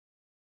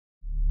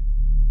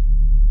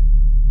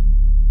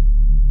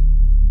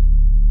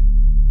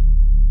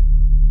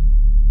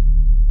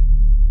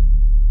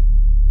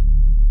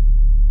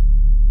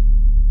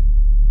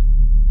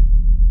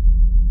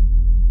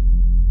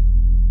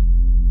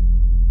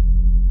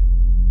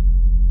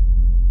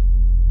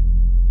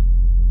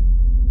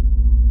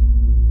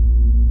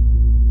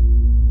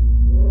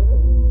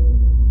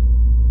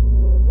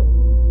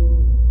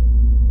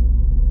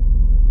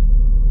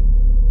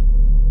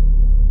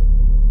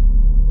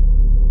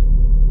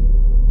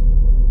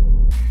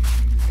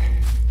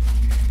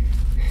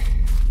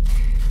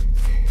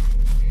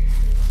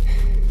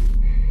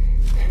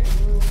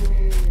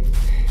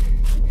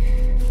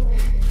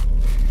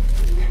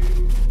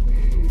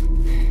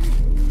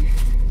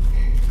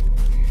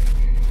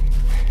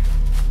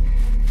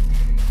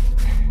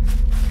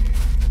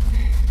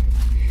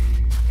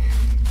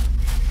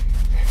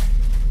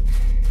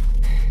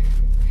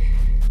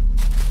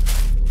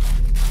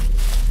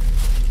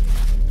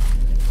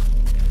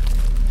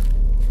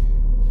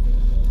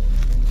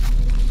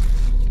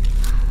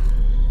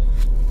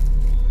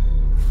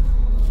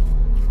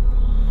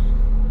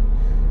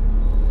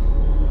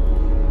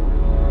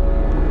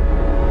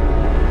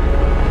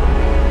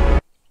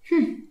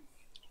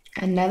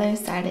another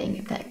sighting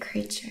of that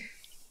creature.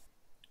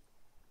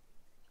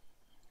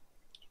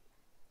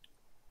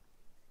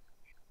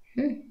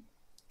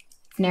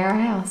 It's near our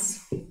house.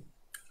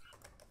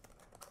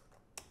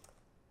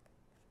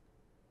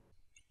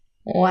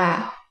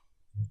 Wow.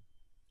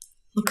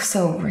 Looks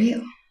so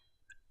real.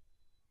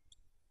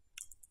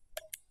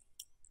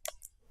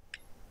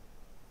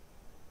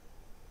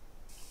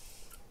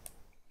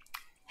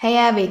 Hey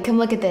Abby, come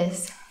look at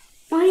this.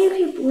 Why do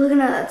you keep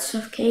looking at that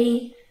stuff,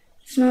 Katie?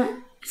 It's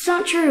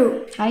not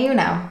true. How do you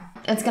know?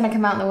 It's gonna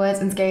come out in the woods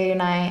and scare you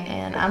tonight,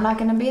 and I'm not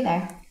gonna be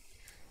there.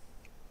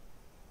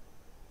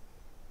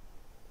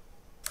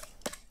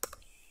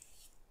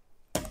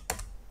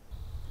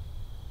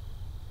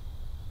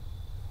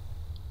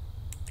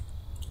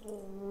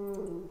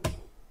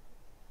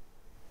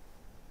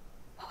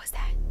 What was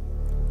that?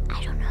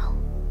 I don't know.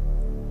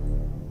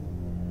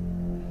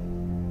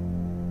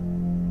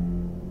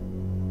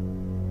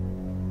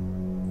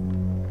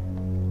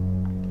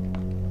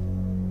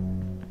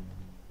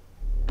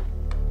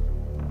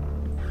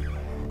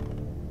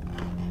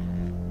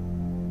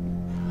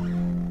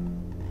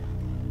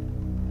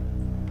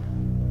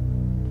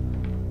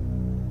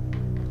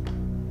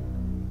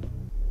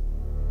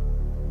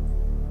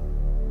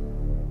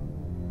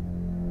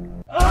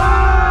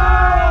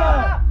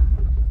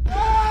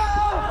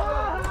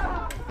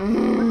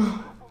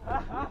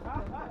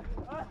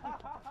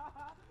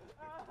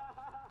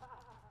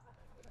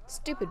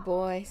 Stupid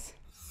boys.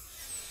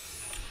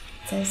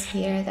 It says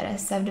here that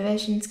as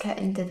subdivisions cut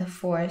into the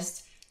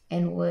forest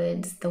and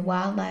woods, the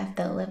wildlife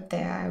that live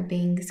there are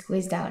being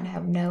squeezed out and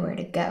have nowhere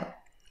to go.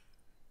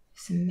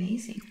 It's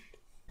amazing.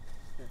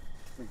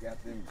 We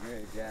got them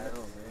good guys.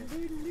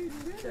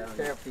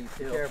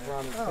 Careful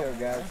on the tail,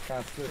 guys. Kind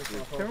of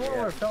slippery. Remember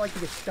when it felt like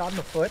you get shot in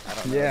the foot? I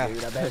don't know, Yeah.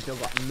 dude. I bet it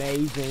feels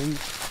amazing.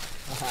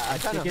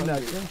 Chicken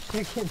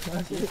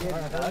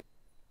nuggets.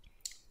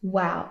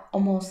 Wow,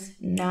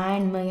 almost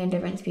 9 million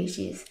different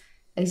species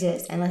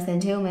exist, and less than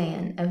 2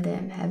 million of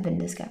them have been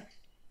discovered.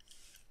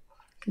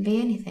 Could be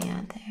anything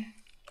out there.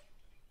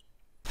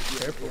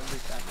 Careful.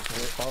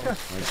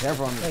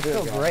 Careful on the It's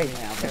tail, so guys. great now.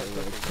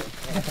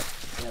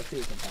 Yeah, see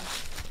you sometime.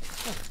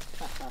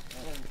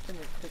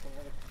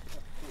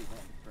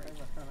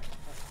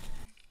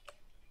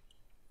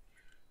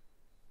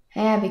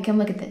 Hey Abby, come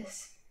look at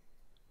this.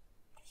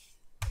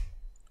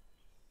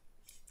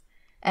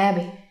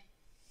 Abby.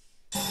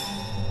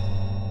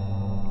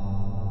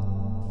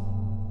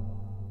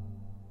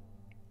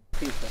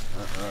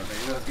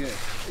 That's good.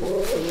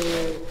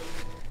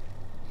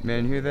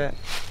 Man, you hear that?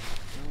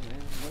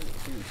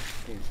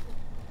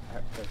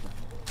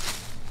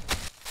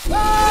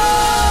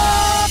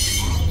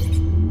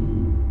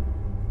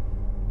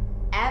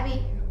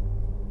 Abby.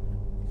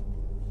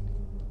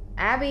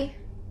 Abby.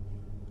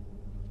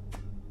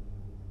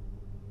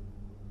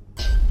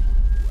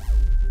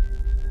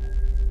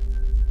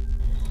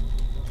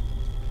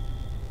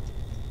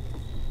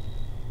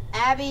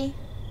 Abby.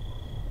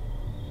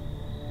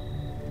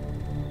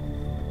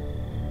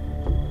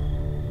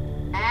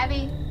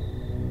 Abby.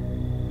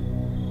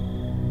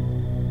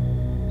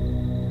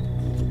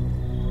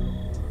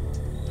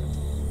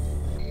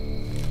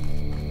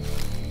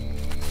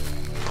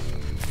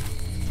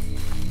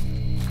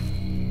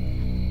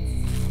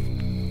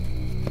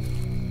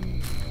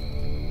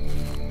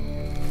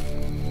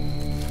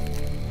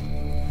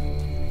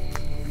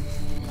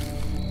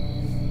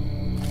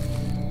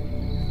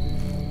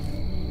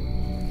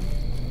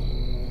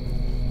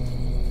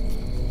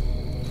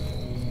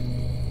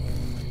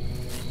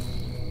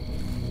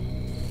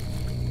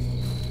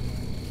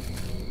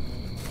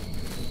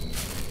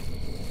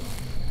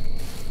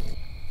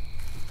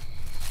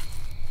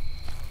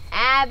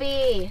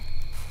 Abby.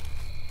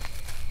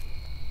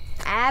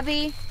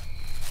 Abby.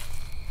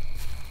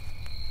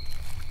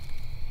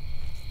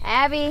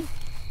 Abby.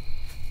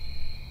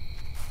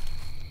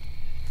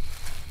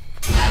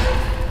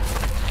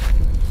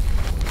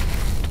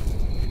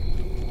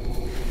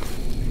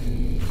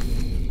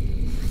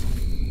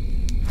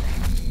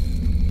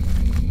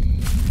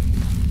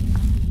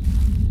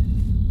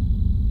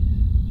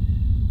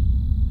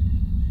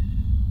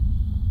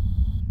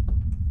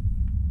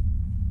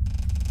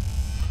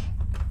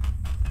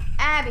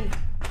 Abby,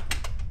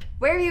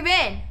 where have you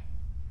been?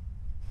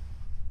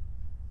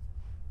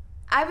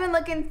 I've been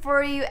looking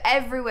for you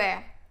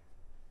everywhere.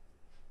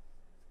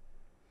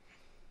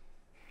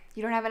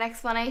 You don't have an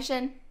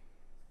explanation?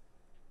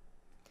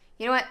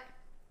 You know what?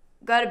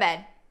 Go to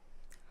bed.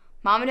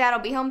 Mom and Dad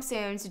will be home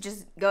soon, so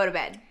just go to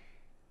bed.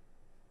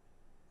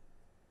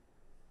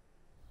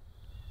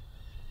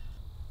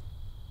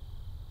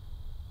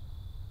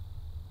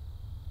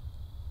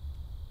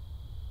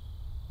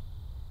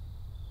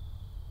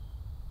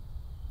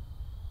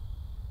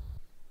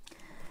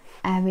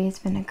 Abby, it's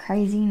been a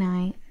crazy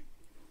night.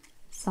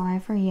 Sorry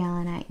for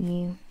yelling at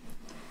you.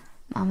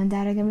 Mom and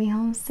Dad are gonna be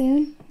home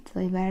soon, so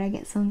we better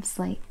get some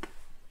sleep.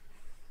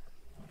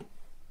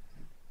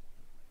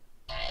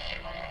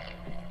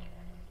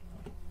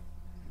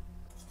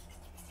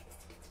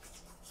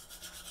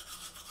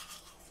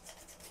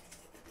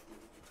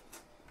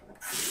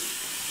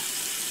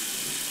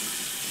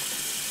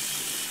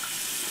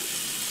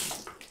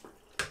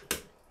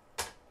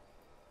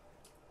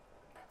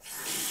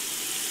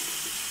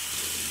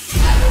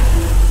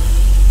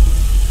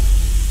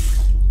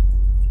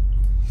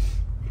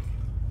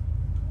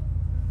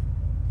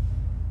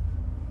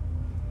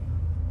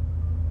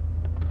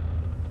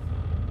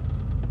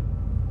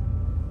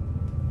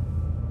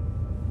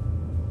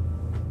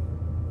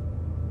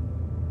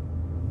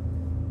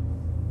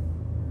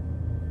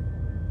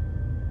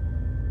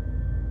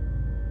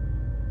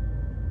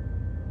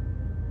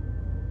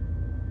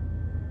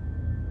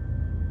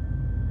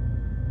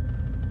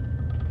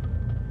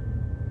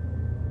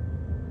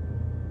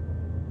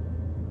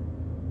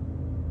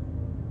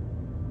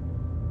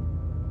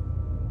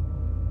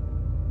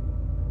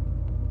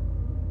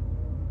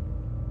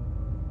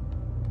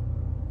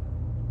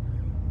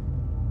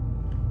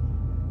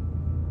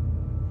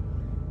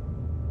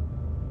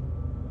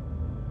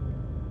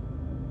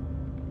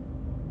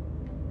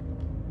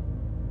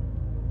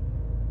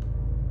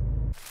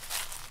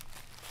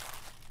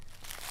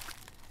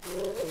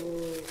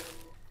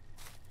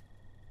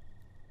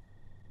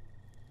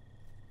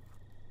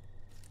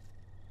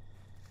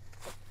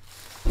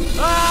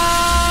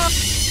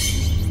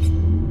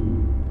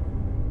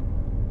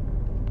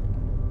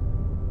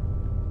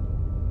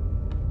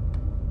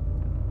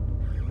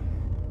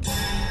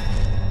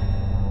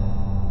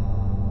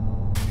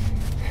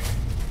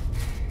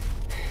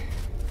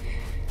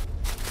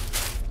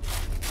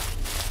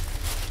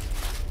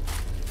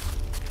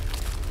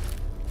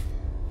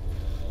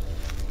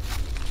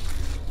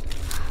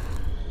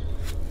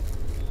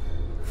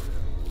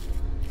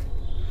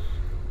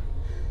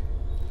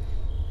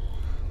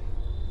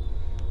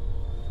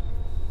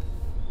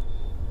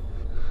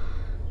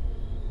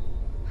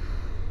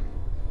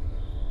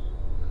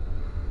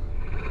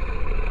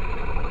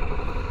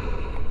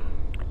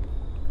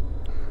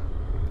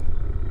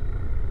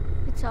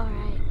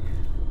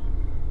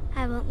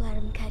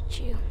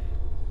 you.